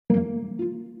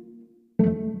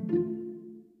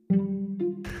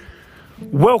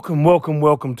Welcome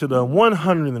to the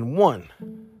 101,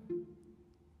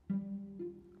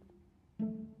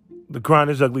 the Grind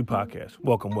is Ugly podcast.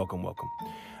 Welcome to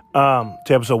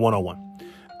episode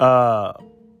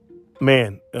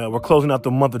 101. We're closing out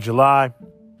the month of July.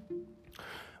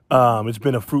 It's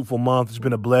been a fruitful month. It's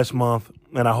been a blessed month,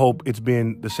 and I hope it's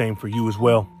been the same for you as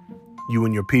well. You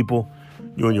and your people,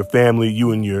 you and your family,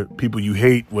 you and your people you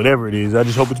hate, whatever it is. I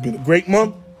just hope it's been a great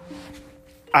month.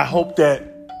 I hope that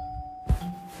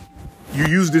you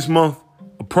use this month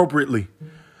appropriately.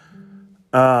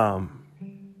 There's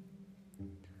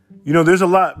a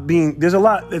lot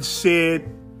that's said,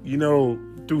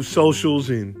 through socials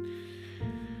and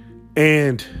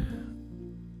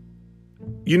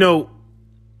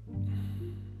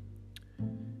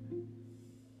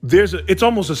it's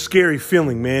almost a scary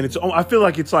feeling, man. I feel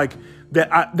like it's like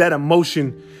that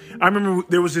emotion. I remember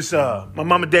there was this, my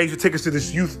mom and dad used to take us to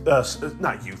this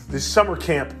this summer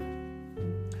camp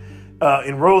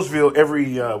in Roseville.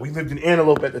 We lived in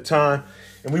Antelope at the time,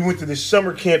 and we went to this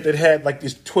summer camp that had like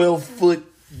this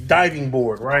 12-foot diving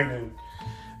board, right? And,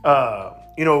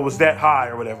 it was that high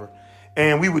or whatever.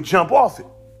 And we would jump off it.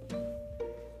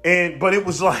 But it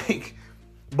was like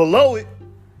below it,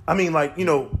 on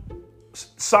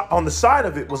the side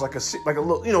of it was like a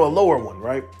lower one,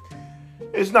 right?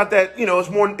 It's not that,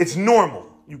 it's normal.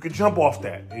 You could jump off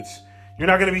that. You're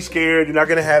not going to be scared. You're not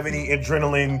going to have any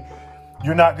adrenaline.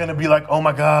 You're not going to be like, oh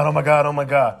my God.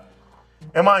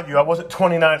 And mind you, I wasn't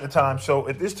 29 at the time. So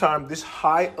at this time, this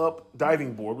high up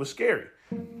diving board was scary.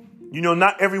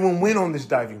 Not everyone went on this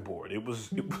diving board. It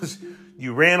was,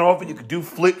 you ran off it. You could do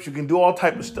flips. You can do all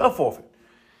type of stuff off it.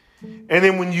 And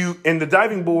then the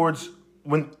diving boards,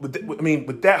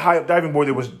 with that high up diving board,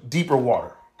 there was deeper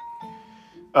water.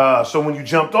 So when you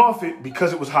jumped off it,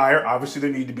 because it was higher, obviously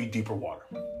there needed to be deeper water.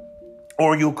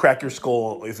 Or you'll crack your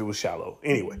skull if it was shallow.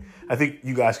 Anyway, I think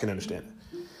you guys can understand it.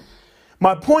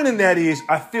 My point in that is,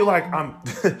 I feel like I'm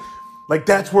like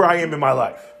that's where I am in my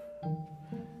life.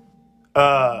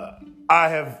 I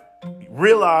have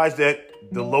realized that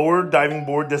the lower diving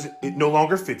board it no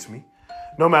longer fits me,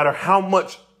 no matter how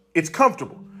much it's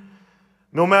comfortable,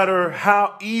 no matter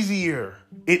how easier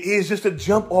it is just to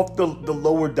jump off the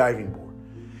lower diving board.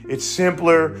 It's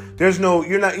simpler.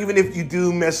 You're not, even if you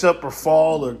do mess up or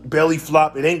fall or belly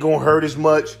flop, it ain't going to hurt as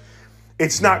much.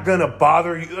 It's not going to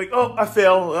bother you. Like, oh, I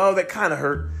fell. Oh, that kind of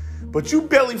hurt. But you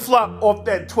belly flop off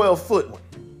that 12-foot one.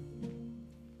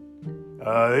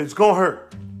 It's going to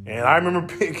hurt. And I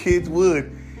remember big kids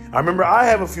would. I remember I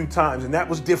have a few times, and that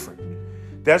was different.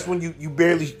 That's when you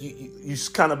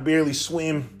kind of barely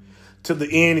swim to the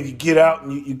end, and you get out,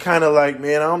 and you kind of like,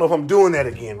 man, I don't know if I'm doing that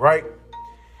again, right?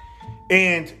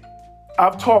 And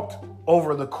I've talked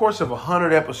over the course of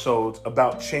 100 episodes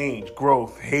about change,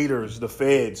 growth, haters, the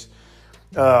feds,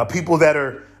 people that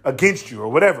are against you or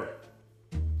whatever.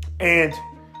 And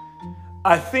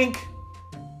I think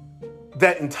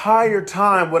that entire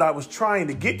time, what I was trying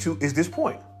to get to is this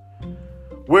point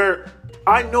where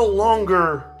I no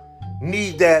longer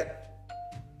need that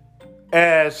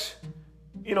as,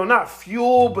 not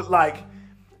fuel, but like,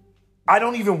 I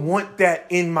don't even want that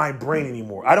in my brain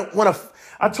anymore. I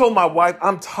told my wife,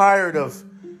 I'm tired of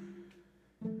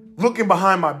looking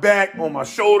behind my back, on my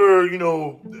shoulder,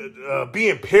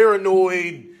 being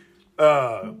paranoid.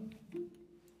 Does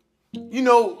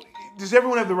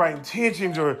everyone have the right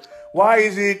intentions, or why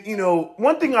is it,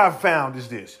 one thing I've found is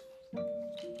this,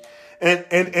 and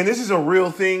this is a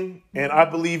real thing, and I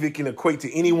believe it can equate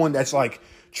to anyone that's like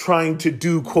trying to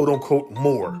do quote unquote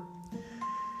more.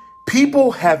 People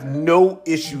have no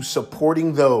issue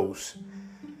supporting those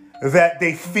that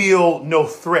they feel no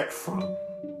threat from.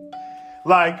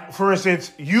 Like, for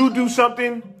instance, you do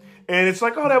something and it's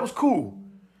like, oh, that was cool.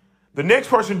 The next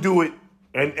person do it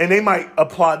and they might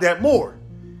applaud that more.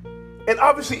 And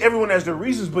obviously everyone has their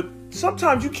reasons, but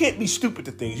sometimes you can't be stupid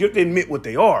to things. You have to admit what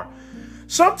they are.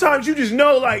 Sometimes you just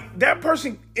know, like, that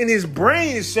person in his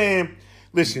brain is saying,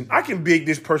 listen, I can big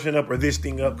this person up or this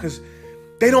thing up because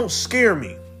they don't scare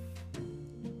me.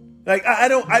 Like,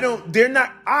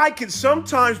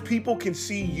 sometimes people can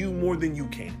see you more than you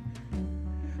can.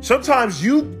 Sometimes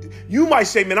you might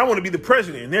say, man, I want to be the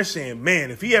president. And they're saying,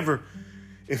 man, if he ever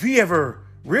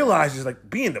realizes, like,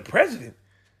 being the president,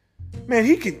 man,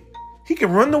 he can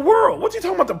run the world. What's he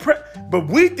talking about but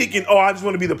we thinking, oh, I just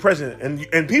want to be the president.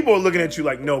 And people are looking at you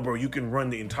like, no, bro, you can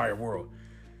run the entire world.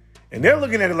 And they're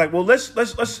looking at it like, well, let's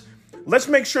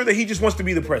make sure that he just wants to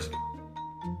be the president.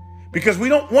 Because we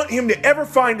don't want him to ever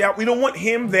find out. We don't want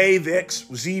him, they, X,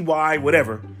 Z, Y,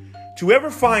 whatever, to ever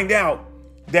find out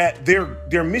that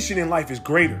their mission in life is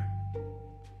greater.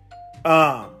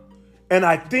 And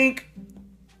I think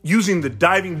using the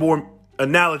diving board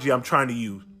analogy I'm trying to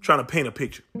use, trying to paint a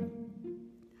picture.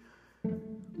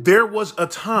 There is a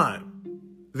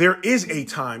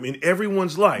time in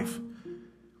everyone's life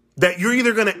that you're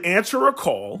either going to answer a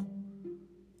call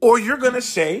or you're going to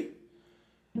say,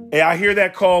 hey, I hear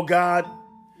that call, God.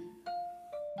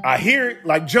 I hear it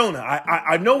like Jonah.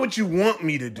 I know what you want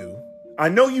me to do. I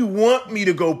know you want me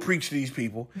to go preach to these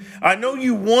people. I know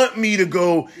you want me to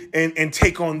go and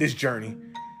take on this journey.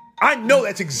 I know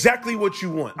that's exactly what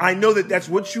you want. I know that that's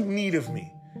what you need of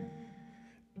me.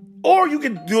 Or you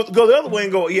could go the other way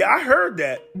and go, yeah, I heard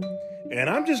that, and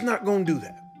I'm just not going to do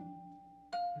that.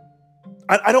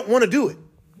 I don't want to do it.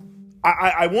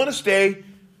 I want to stay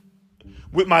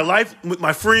with my life, with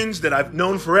my friends that I've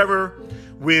known forever,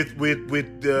 with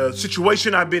the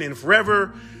situation I've been in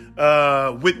forever,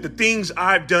 with the things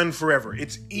I've done forever.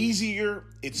 It's easier.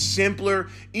 It's simpler.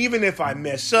 Even if I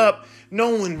mess up,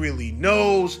 no one really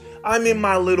knows. I'm in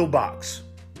my little box.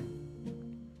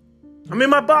 I'm in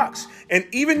my box. And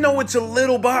even though it's a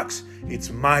little box, it's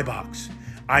my box.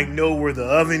 I know where the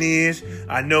oven is.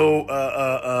 I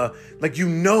know, you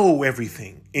know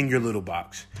everything in your little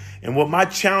box. And what my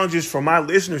challenge is for my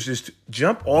listeners is to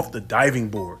jump off the diving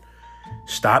board.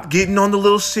 Stop getting on the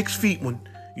little 6 feet one.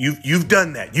 You've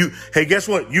done that. Hey, guess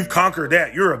what? You've conquered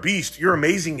that. You're a beast. You're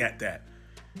amazing at that.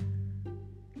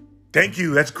 Thank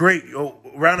you. That's great. Oh,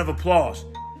 round of applause.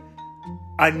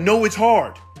 I know it's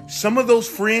hard. Some of those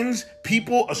friends,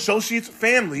 people, associates,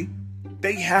 family,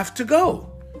 they have to go.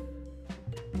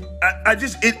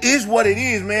 It is what it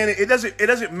is, man. It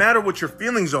doesn't matter what your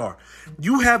feelings are.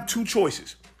 You have two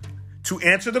choices: to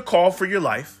answer the call for your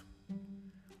life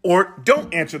or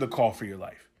don't answer the call for your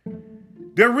life.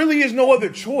 There really is no other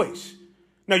choice.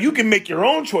 Now, you can make your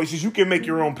own choices. You can make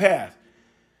your own path.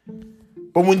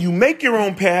 But when you make your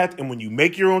own path and when you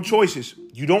make your own choices,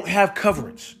 you don't have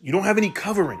coverings. You don't have any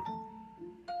covering.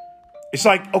 It's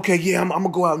like, okay, yeah, I'm going to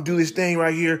go out and do this thing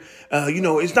right here.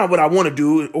 It's not what I want to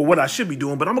do or what I should be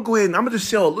doing, but I'm going to go ahead and I'm going to just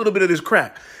sell a little bit of this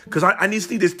crack because I need to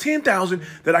see this 10,000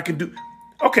 that I can do.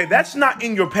 Okay, that's not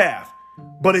in your path,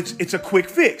 but it's a quick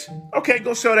fix. Okay,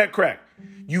 go sell that crack.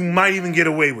 You might even get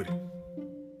away with it.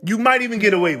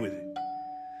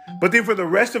 But then for the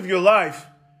rest of your life,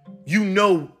 you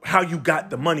know how you got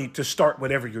the money to start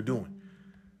whatever you're doing.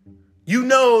 You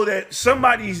know that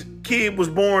somebody's kid was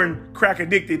born crack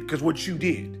addicted because what you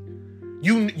did.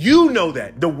 You know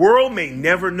that. The world may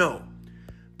never know.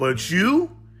 But you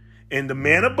and the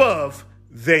man above,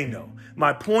 they know.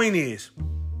 My point is,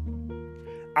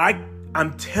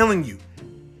 I'm telling you,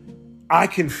 I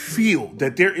can feel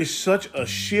that there is such a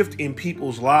shift in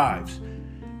people's lives,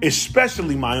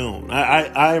 especially my own.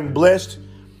 I am blessed.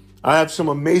 I have some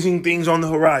amazing things on the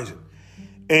horizon.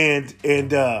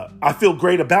 And I feel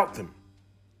great about them.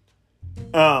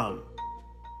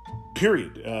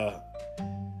 Period.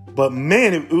 But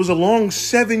man, it was a long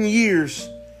 7 years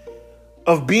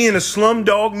of being a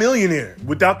slumdog millionaire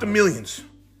without the millions.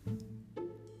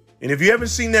 And if you haven't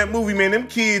seen that movie, man, them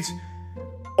kids,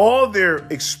 all their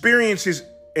experiences,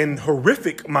 and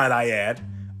horrific, might I add,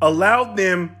 allowed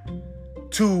them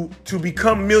to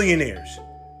become millionaires.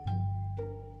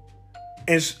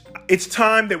 And it's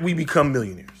time that we become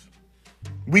millionaires.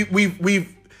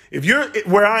 If you're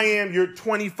where I am, you're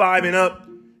 25 and up,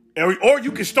 or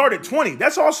you can start at 20.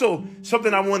 That's also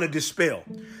something I want to dispel.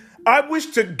 I wish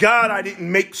to God I didn't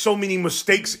make so many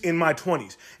mistakes in my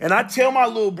 20s. And I tell my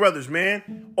little brothers,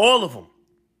 man, all of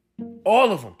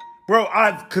them. Bro,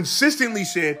 I've consistently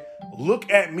said, look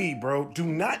at me, bro. Do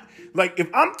not, if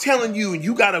I'm telling you and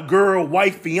you got a girl,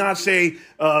 wife, fiance,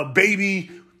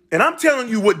 baby, and I'm telling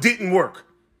you what didn't work,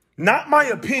 not my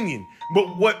opinion,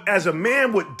 but what, as a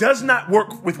man, what does not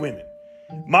work with women.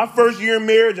 My first year in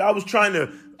marriage, I was trying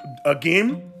to,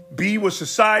 again, be what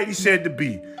society said to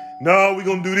be. No, we're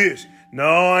going to do this. No,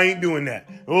 I ain't doing that.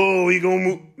 Oh, we going to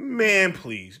move. Man,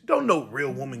 please. Don't no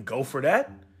real woman go for that.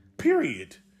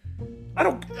 Period. I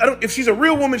don't, if she's a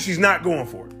real woman, she's not going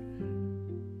for it.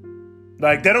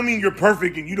 That don't mean you're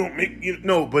perfect and you don't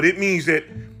no, but it means that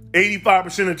 85%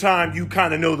 of the time you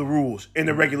kind of know the rules and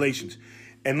the regulations.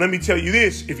 And let me tell you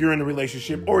this, if you're in a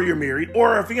relationship or you're married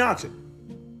or a fiance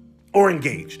or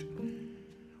engaged,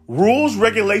 rules,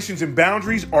 regulations, and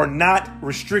boundaries are not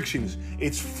restrictions.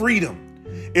 It's freedom.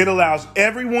 It allows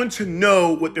everyone to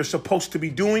know what they're supposed to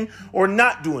be doing or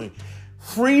not doing.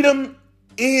 Freedom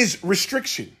is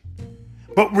restriction.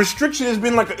 But restriction has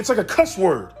been it's like a cuss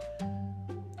word.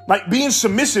 Like being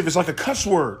submissive is like a cuss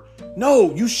word.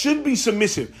 No, you should be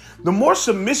submissive. The more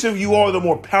submissive you are, the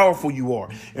more powerful you are.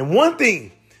 And one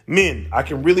thing, men, I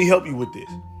can really help you with this.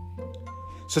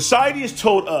 Society has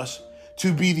told us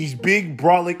to be these big,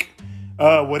 brolic,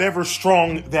 whatever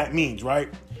strong that means, right?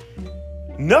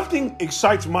 Nothing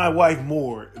excites my wife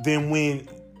more than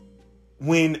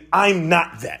when I'm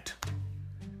not that.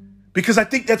 Because I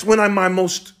think that's when I'm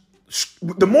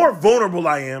the more vulnerable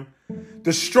I am,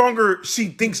 the stronger she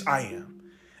thinks I am,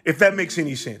 if that makes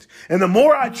any sense. And the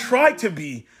more I try to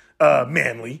be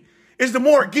manly, is the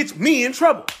more it gets me in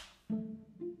trouble.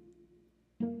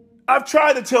 I've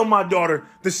tried to tell my daughter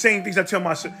the same things I tell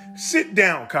my son. Sit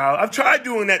down, Kyle. I've tried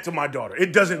doing that to my daughter.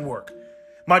 It doesn't work.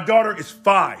 My daughter is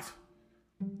 5.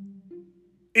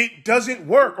 It doesn't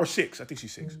work. Or 6. I think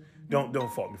she's 6. Don't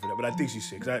fault me for that, but I think she's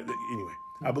 6. Anyway,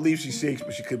 I believe she's 6,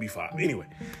 but she could be 5. Anyway.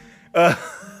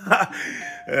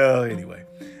 Anyway.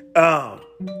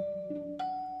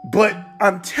 But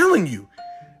I'm telling you,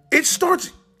 it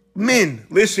starts... Men,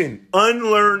 listen,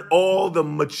 unlearn all the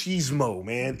machismo,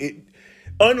 man.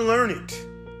 Unlearn it.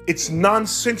 It's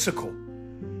nonsensical.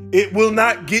 It will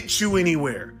not get you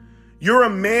anywhere. You're a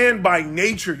man by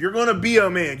nature. You're going to be a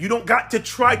man. You don't got to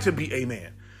try to be a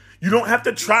man. You don't have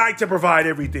to try to provide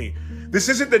everything. This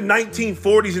isn't the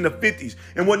 1940s and the 50s.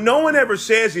 And what no one ever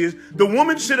says is the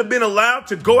woman should have been allowed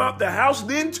to go out the house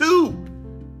then too.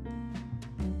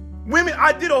 Women,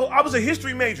 I was a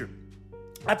history major.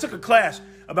 I took a class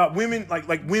about women,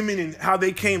 like women and how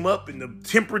they came up in the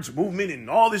temperance movement and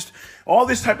all this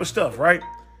type of stuff, right?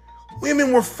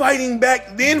 Women were fighting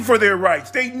back then for their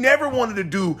rights. They never wanted to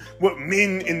do what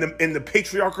men in the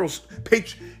patriarchal,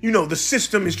 the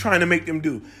system is trying to make them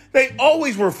do. They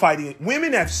always were fighting.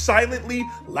 Women have silently,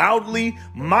 loudly,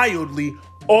 mildly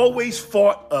always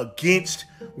fought against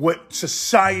what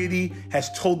society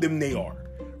has told them they are.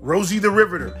 Rosie the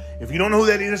Riveter. If you don't know who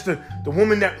that is, the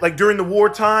woman that, like, during the war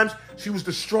times, she was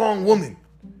the strong woman.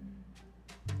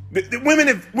 Women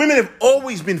have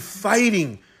always been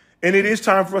fighting, and it is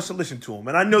time for us to listen to them.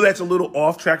 And I know that's a little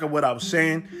off track of what I was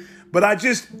saying, but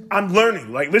I'm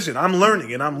learning. Like, listen, I'm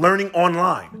learning, and I'm learning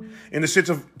online in the sense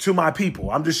of to my people.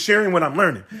 I'm just sharing what I'm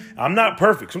learning. I'm not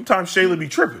perfect. Sometimes Shayla be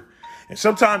tripping, and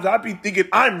sometimes I be thinking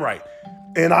I'm right,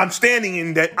 and I'm standing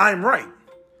in that I'm right.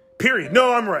 Period.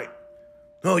 No, I'm right.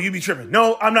 No, you be tripping.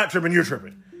 No, I'm not tripping. You're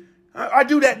tripping. I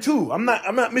do that too. I'm not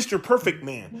Mr. Perfect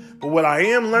Man. But what I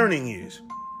am learning is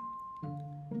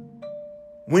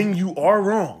when you are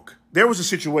wrong. There was a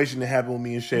situation that happened with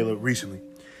me and Shayla recently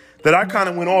that I kind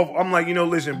of went off. I'm like,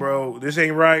 listen, bro, this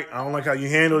ain't right. I don't like how you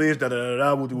handle this.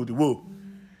 Woo.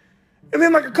 And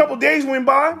then like a couple days went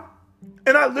by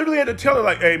and I literally had to tell her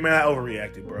like, hey man, I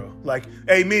overreacted, bro. Like,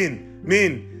 hey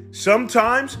men,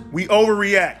 sometimes we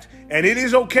overreact. And it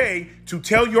is okay to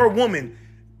tell your woman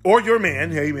or your man,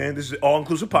 hey man, this is an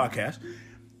all-inclusive podcast.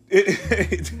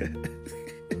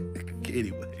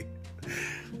 Anyway,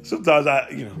 sometimes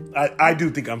I do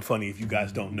think I'm funny if you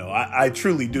guys don't know. I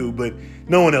truly do, but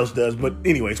no one else does. But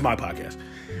anyway, it's my podcast.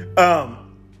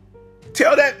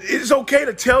 Tell that it's okay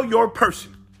to tell your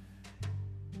person.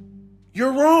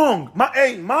 You're wrong.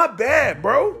 My bad,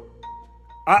 bro.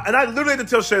 And I literally had to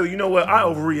tell Shayla, you know what? I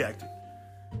overreacted.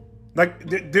 Like,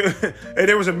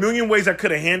 there was a million ways I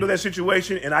could have handled that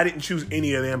situation, and I didn't choose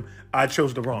any of them. I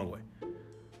chose the wrong way.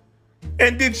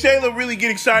 And did Shayla really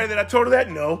get excited that I told her that?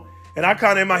 No. And I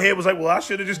kind of in my head was like, well, I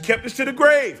should have just kept this to the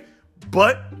grave.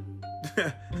 But,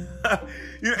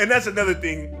 and that's another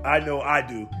thing I know I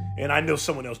do, and I know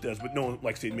someone else does, but no one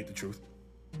likes to admit the truth.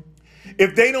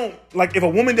 If a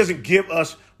woman doesn't give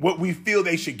us what we feel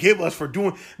they should give us for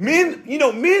doing, men,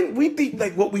 we think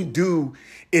like what we do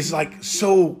is like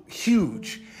so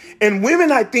huge. And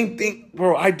women, I think,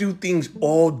 bro, I do things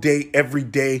all day, every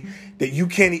day that you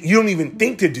don't even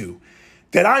think to do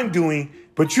that I'm doing,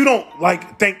 but you don't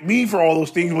like thank me for all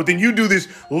those things. But then you do this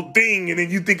thing and then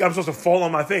you think I'm supposed to fall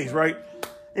on my face, right?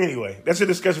 Anyway, that's a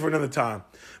discussion for another time.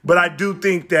 But I do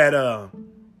think that,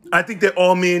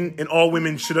 all men and all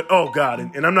women should, oh God,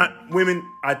 and I'm not women.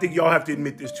 I think y'all have to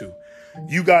admit this too.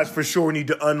 You guys for sure need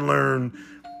to unlearn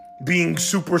being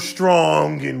super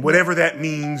strong and whatever that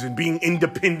means and being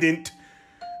independent.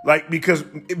 Like, because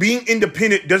being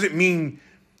independent doesn't mean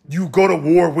you go to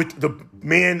war with the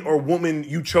man or woman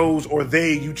you chose or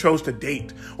you chose to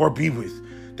date or be with.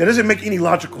 That doesn't make any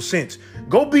logical sense.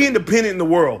 Go be independent in the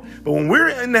world. But when we're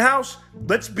in the house,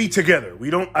 let's be together.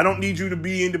 I don't need you to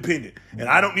be independent. And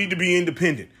I don't need to be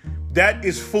independent. That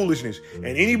is foolishness. And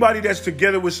anybody that's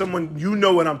together with someone, you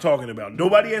know what I'm talking about. No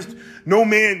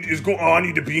man is going, I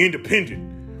need to be independent.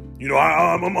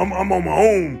 I'm on my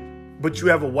own. But you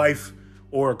have a wife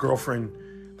or a girlfriend.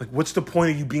 Like, what's the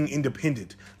point of you being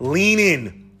independent? Lean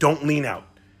in. Don't lean out.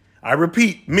 I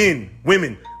repeat, men,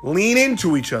 women, lean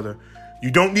into each other.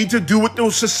 You don't need to do what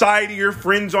those society or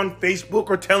friends on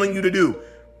Facebook are telling you to do.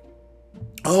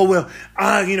 Oh,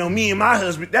 well, me and my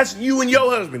husband, that's you and your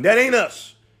husband. That ain't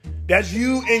us. That's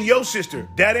you and your sister.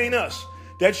 That ain't us.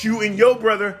 That's you and your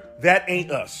brother. That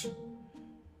ain't us.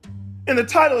 And the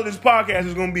title of this podcast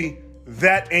is going to be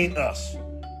That Ain't Us.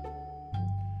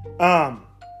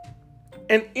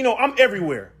 And I'm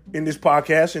everywhere in this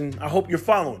podcast, and I hope you're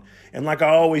following. And like I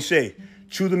always say,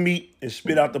 chew the meat and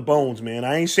spit out the bones, man.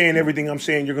 I ain't saying everything I'm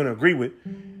saying you're going to agree with,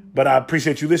 but I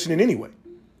appreciate you listening anyway.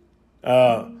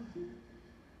 And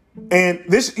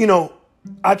this,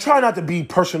 I try not to be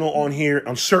personal on here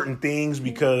on certain things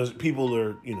because people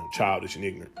are, childish and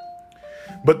ignorant.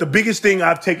 But the biggest thing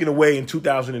I've taken away in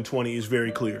 2020 is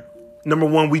very clear. Number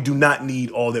one, we do not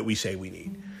need all that we say we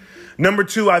need. Number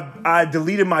two, I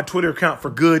deleted my Twitter account for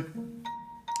good.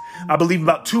 I believe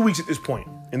about 2 weeks at this point.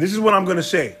 And this is what I'm going to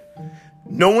say.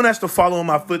 No one has to follow in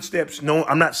my footsteps. No,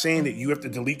 I'm not saying that you have to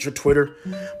delete your Twitter.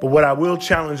 But what I will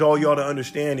challenge all y'all to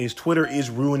understand is Twitter is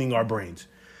ruining our brains.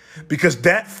 Because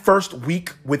that first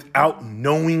week without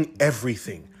knowing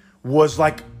everything was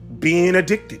like being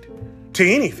addicted to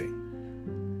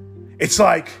anything. It's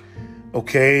like,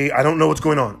 okay, I don't know what's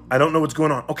going on. I don't know what's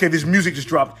going on. Okay, this music just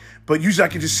dropped. But usually I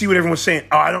can just see what everyone's saying.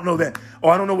 Oh, I don't know that. Oh,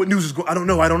 I don't know what news is going on.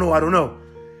 I don't know.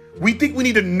 We think we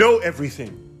need to know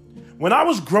everything. When I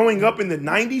was growing up in the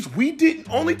 90s,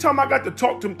 only time I got to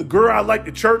talk to the girl I liked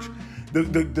at church,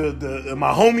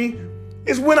 my homie,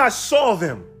 is when I saw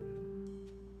them.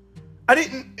 I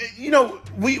didn't,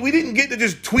 we didn't get to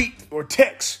just tweet or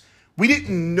text. We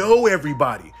didn't know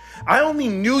everybody. I only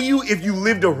knew you if you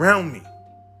lived around me.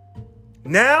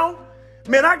 Now,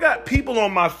 man, I got people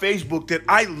on my Facebook that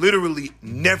I literally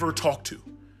never talk to.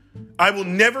 I will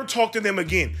never talk to them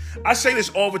again. I say this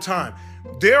all the time.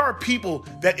 There are people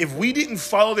that if we didn't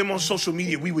follow them on social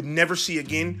media, we would never see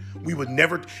again.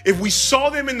 If we saw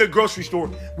them in the grocery store,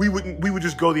 we would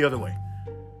just go the other way.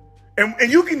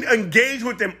 And you can engage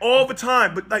with them all the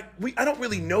time, but I don't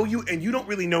really know you and you don't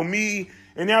really know me.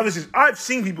 And now I've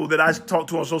seen people that I talk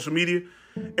to on social media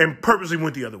and purposely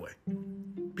went the other way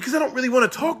because I don't really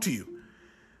want to talk to you.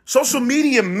 Social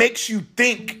media makes you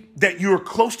think that you're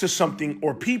close to something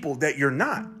or people that you're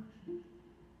not.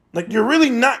 Like you're really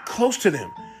not close to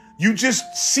them. You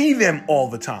just see them all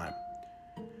the time.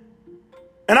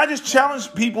 And I just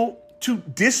challenge people to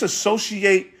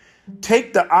disassociate.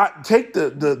 Take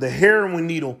the heroin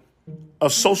needle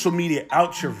of social media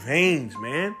out your veins,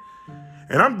 man.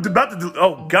 And I'm about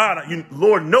to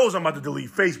Lord knows I'm about to delete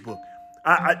Facebook.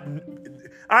 I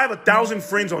have 1,000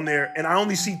 friends on there, and I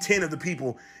only see 10 of the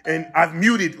people, and I've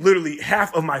muted literally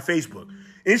half of my Facebook.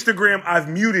 Instagram, I've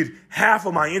muted half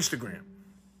of my Instagram.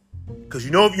 Because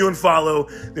if you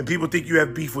unfollow, then people think you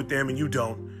have beef with them, and you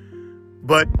don't.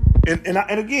 But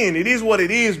and again, it is what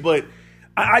it is, but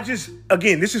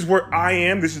this is where I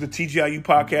am. This is the TGIU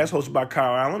podcast hosted by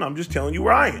Kyle Allen. I'm just telling you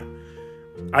where I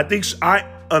am. I think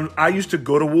I used to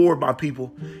go to war with my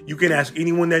people. You can ask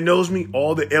anyone that knows me,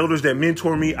 all the elders that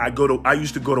mentor me. I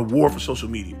used to go to war for social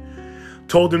media.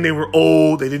 Told them they were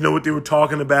old. They didn't know what they were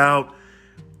talking about.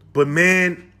 But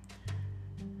man,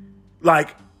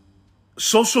 like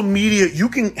social media, you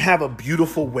can have a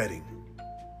beautiful wedding,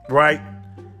 right?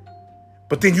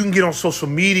 But then you can get on social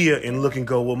media and look and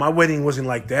go, well, my wedding wasn't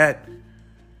like that.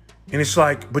 And it's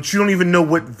like, but you don't even know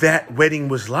what that wedding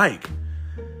was like.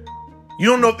 You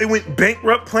don't know if they went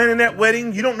bankrupt planning that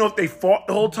wedding. You don't know if they fought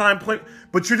the whole time planning,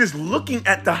 but you're just looking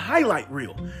at the highlight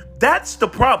reel. That's the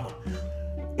problem.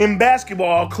 In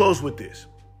basketball, I'll close with this.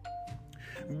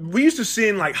 We used to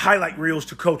send like highlight reels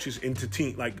to coaches and to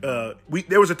team.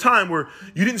 There was a time where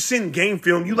you didn't send game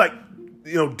film. You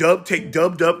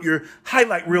dubbed up your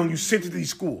highlight reel and you sent it to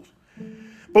these schools.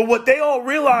 But what they all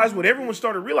realized, what everyone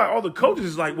started to realize, all the coaches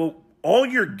is like, well, all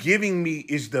you're giving me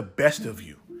is the best of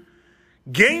you.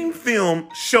 Game film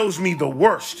shows me the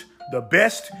worst, the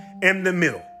best, and the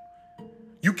middle.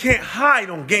 You can't hide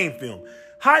on game film.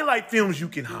 Highlight films you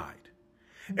can hide.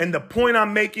 And the point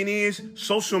I'm making is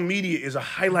social media is a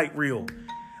highlight reel.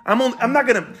 I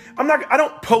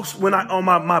don't post on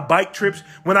my bike trips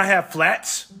when I have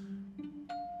flats.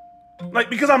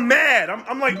 Because I'm mad.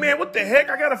 I'm like, man, what the heck?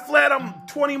 I got a flat. I'm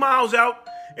 20 miles out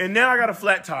and now I got a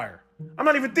flat tire. I'm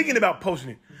not even thinking about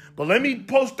posting it. But let me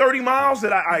post 30 miles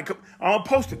that I'll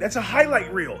post it. That's a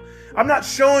highlight reel. I'm not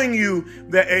showing you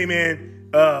that, hey, man,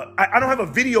 I don't have a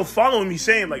video following me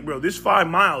saying, like, bro, this 5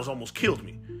 miles almost killed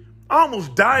me. I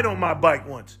almost died on my bike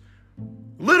once.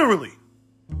 Literally.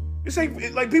 It's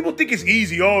like people think it's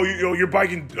easy. Oh, you're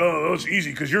biking. It's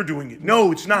easy because you're doing it.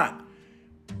 No, it's not.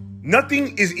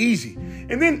 Nothing is easy.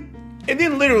 And then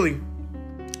literally,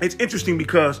 it's interesting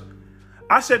because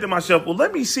I said to myself, well,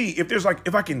 let me see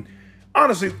if I can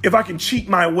honestly, if I can cheat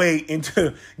my way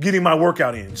into getting my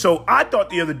workout in. So I thought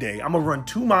the other day, I'm going to run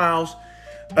 2 miles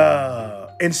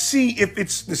and see if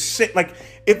it's the same, like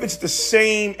if it's the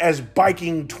same as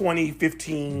biking 20,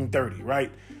 15, 30,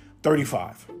 right?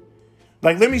 35.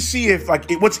 Like, let me see if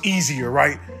what's easier,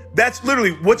 right? That's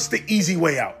literally what's the easy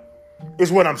way out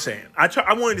is what I'm saying.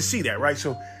 I wanted to see that, right?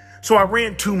 So I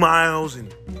ran 2 miles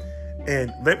and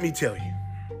let me tell you,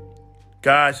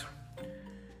 guys,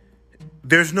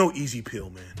 there's no easy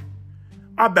pill, man.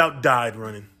 I about died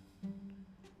running.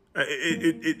 I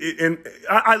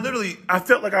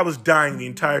felt like I was dying the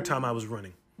entire time I was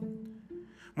running.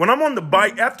 When I'm on the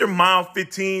bike after mile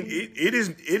 15, it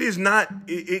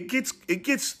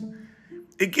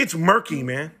gets murky,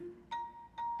 man.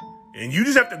 And you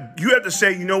have to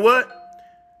say, you know what?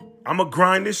 I'm gonna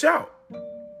grind this out.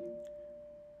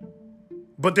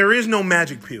 But there is no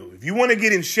magic pill. If you want to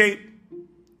get in shape,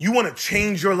 you want to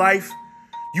change your life,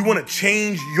 you want to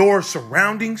change your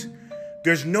surroundings,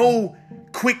 there's no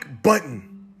quick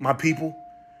button, my people.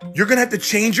 You're going to have to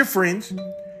change your friends,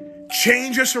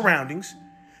 change your surroundings,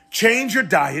 change your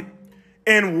diet,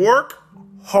 and work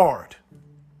hard.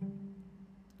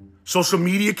 Social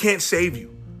media can't save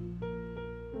you.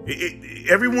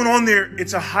 Everyone on there,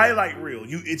 it's a highlight reel.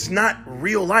 It's not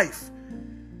real life.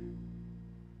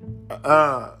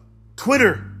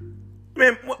 Twitter,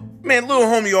 man, little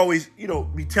homie always,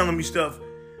 be telling me stuff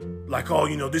like,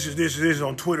 oh, this is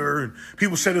on Twitter, and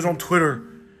people said it's on Twitter.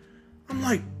 I'm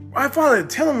like, I finally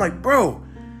tell him, like, bro,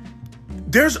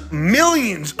 there's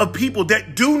millions of people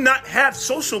that do not have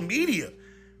social media,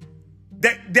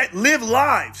 that live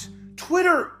lives.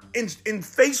 Twitter and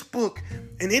Facebook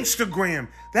and Instagram,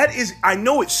 that is, I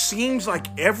know it seems like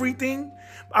everything.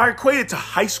 I equate it to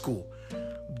high school.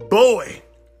 Boy,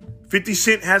 50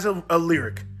 Cent has a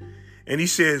lyric, and he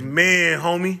says, man,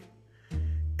 homie,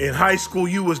 in high school,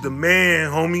 you was the man,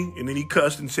 homie. And then he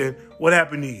cussed and said, what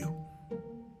happened to you?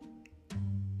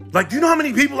 Like, do you know how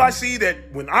many people I see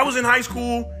that when I was in high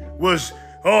school was,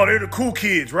 oh, they're the cool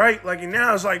kids, right? Like, and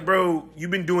now it's like, bro,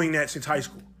 you've been doing that since high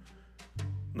school.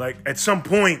 Like, at some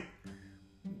point,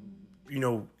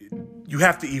 you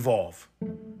have to evolve.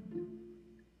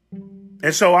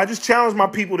 And so I just challenge my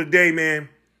people today, man,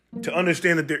 to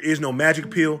understand that there is no magic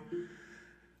pill.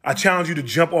 I challenge you to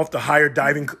jump off the higher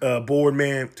diving board,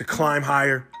 man, to climb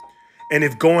higher. And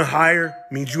if going higher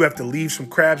means you have to leave some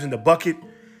crabs in the bucket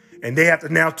and they have to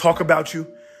now talk about you,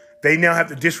 they now have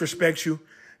to disrespect you,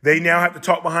 they now have to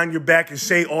talk behind your back and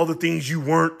say all the things you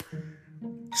weren't,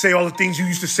 say all the things you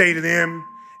used to say to them,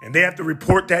 and they have to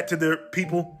report that to their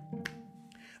people,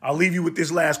 I'll leave you with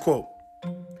this last quote.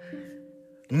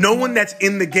 No one that's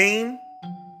in the game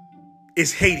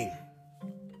is hating.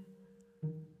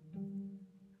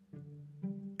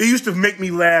 It used to make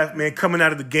me laugh, man, coming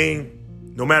out of the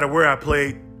game, no matter where I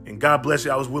played, and God bless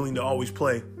you, I was willing to always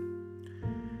play.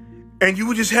 And you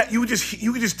would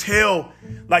just tell,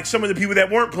 like, some of the people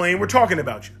that weren't playing were talking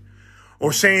about you,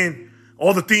 or saying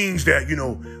all the things that,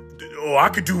 oh, I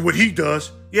could do what he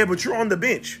does. Yeah, but you're on the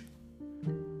bench.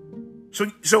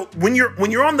 So when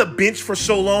you're on the bench for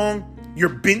so long, you're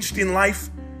benched in life,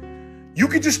 you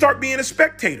could just start being a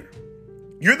spectator.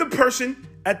 You're the person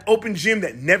at open gym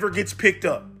that never gets picked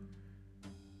up.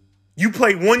 You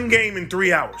play one game in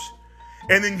 3 hours,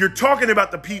 and then you're talking about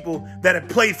the people that have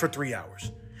played for 3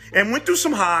 hours and went through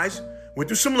some highs, went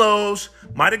through some lows,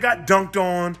 might have got dunked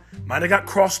on, might have got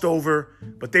crossed over,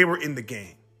 but they were in the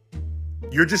game.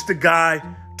 You're just a guy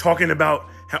talking about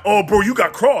how, oh, bro, you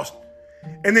got crossed.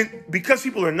 And then because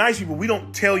people are nice people, we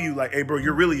don't tell you like, hey, bro,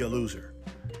 you're really a loser.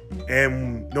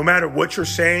 And no matter what you're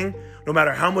saying, no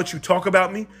matter how much you talk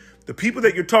about me, the people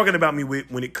that you're talking about me with,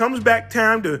 when it comes back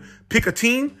time to pick a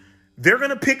team, they're going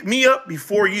to pick me up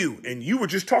before you. And you were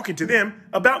just talking to them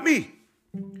about me.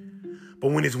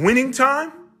 But when it's winning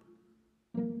time,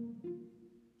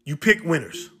 you pick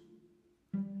winners.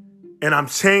 And I'm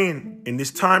saying in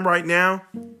this time right now,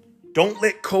 don't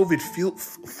let COVID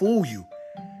fool you.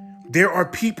 There are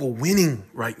people winning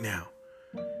right now.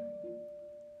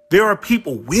 There are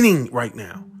people winning right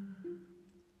now.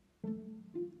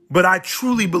 But I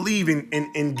truly believe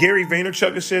in Gary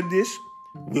Vaynerchuk has said this.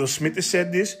 Will Smith has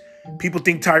said this. People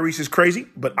think Tyrese is crazy,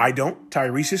 but I don't.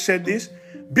 Tyrese has said this.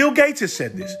 Bill Gates has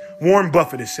said this. Warren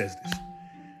Buffett has said this.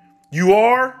 You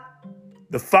are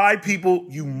the 5 people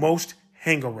you most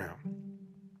hang around.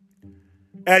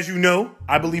 As you know,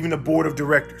 I believe in the board of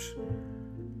directors.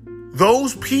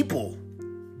 Those people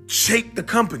shape the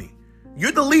company.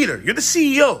 You're the leader. You're the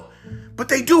CEO. But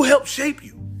they do help shape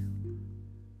you.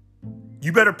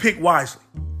 You better pick wisely.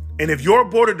 And if your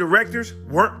board of directors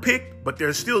weren't picked, but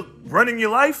they're still running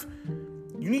your life,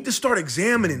 you need to start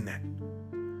examining that.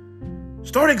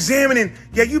 Start examining.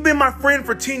 Yeah, you've been my friend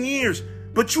for 10 years,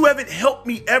 but you haven't helped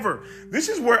me ever. This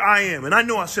is where I am. And I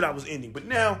know I said I was ending, but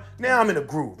now I'm in a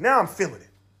groove. Now I'm feeling it,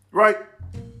 right?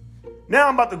 Now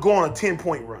I'm about to go on a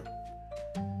 10-point run.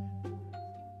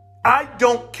 I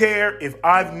don't care if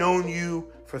I've known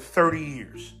you for 30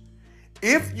 years.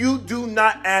 If you do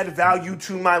not add value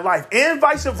to my life, and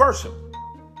vice versa,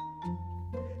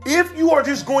 if you are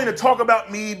just going to talk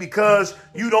about me because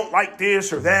you don't like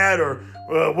this or that, or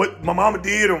what my mama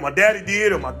did or my daddy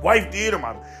did or my wife did or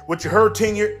what you heard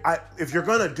 10 years, if you're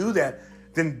going to do that,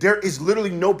 then there is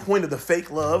literally no point of the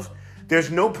fake love.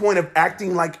 There's no point of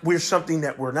acting like we're something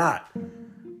that we're not.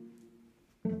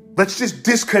 Let's just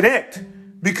disconnect,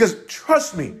 because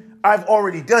trust me, I've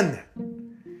already done that.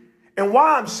 And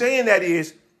why I'm saying that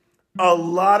is a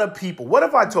lot of people. What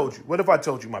if I told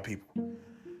you, my people,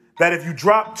 that if you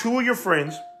drop two of your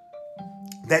friends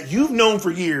that you've known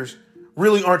for years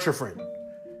really aren't your friend,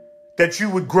 that you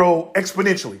would grow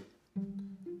exponentially?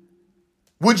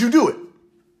 Would you do it?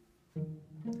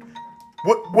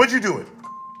 Would you do it?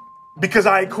 Because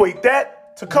I equate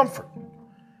that to comfort.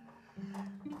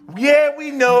 Yeah,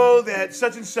 we know that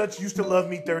such and such used to love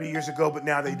me 30 years ago, but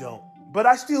now they don't. But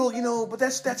I still, but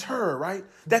that's her, right?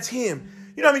 That's him.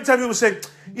 You know how many times people say,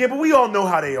 yeah, but we all know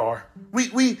how they are.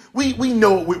 We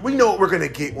know what we're going to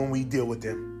get when we deal with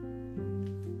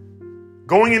them.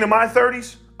 Going into my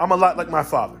 30s, I'm a lot like my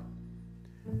father.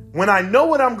 When I know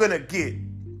what I'm going to get,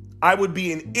 I would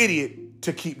be an idiot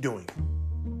to keep doing it.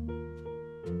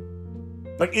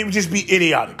 Like, it would just be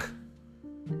idiotic.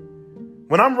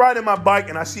 When I'm riding my bike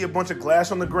and I see a bunch of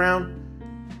glass on the ground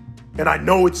and I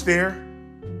know it's there,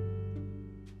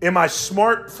 am I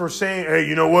smart for saying, hey,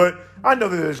 you know what? I know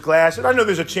that there's glass and I know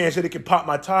there's a chance that it could pop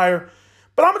my tire,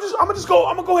 but I'm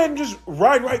gonna go ahead and just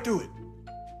ride right through it.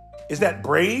 Is that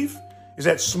brave? Is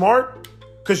that smart?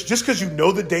 Because you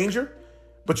know the danger,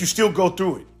 but you still go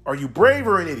through it. Are you brave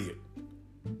or an idiot?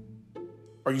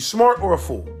 Are you smart or a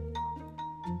fool?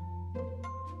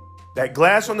 That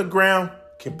glass on the ground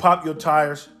can pop your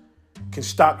tires, can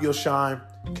stop your shine,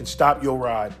 can stop your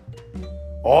ride.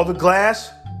 All the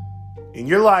glass in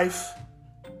your life,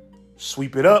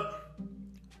 sweep it up,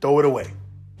 throw it away.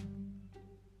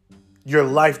 Your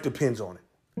life depends on it.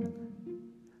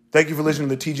 Thank you for listening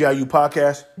to the TGIU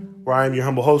podcast, where I am your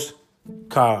humble host,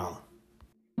 Kyle Allen.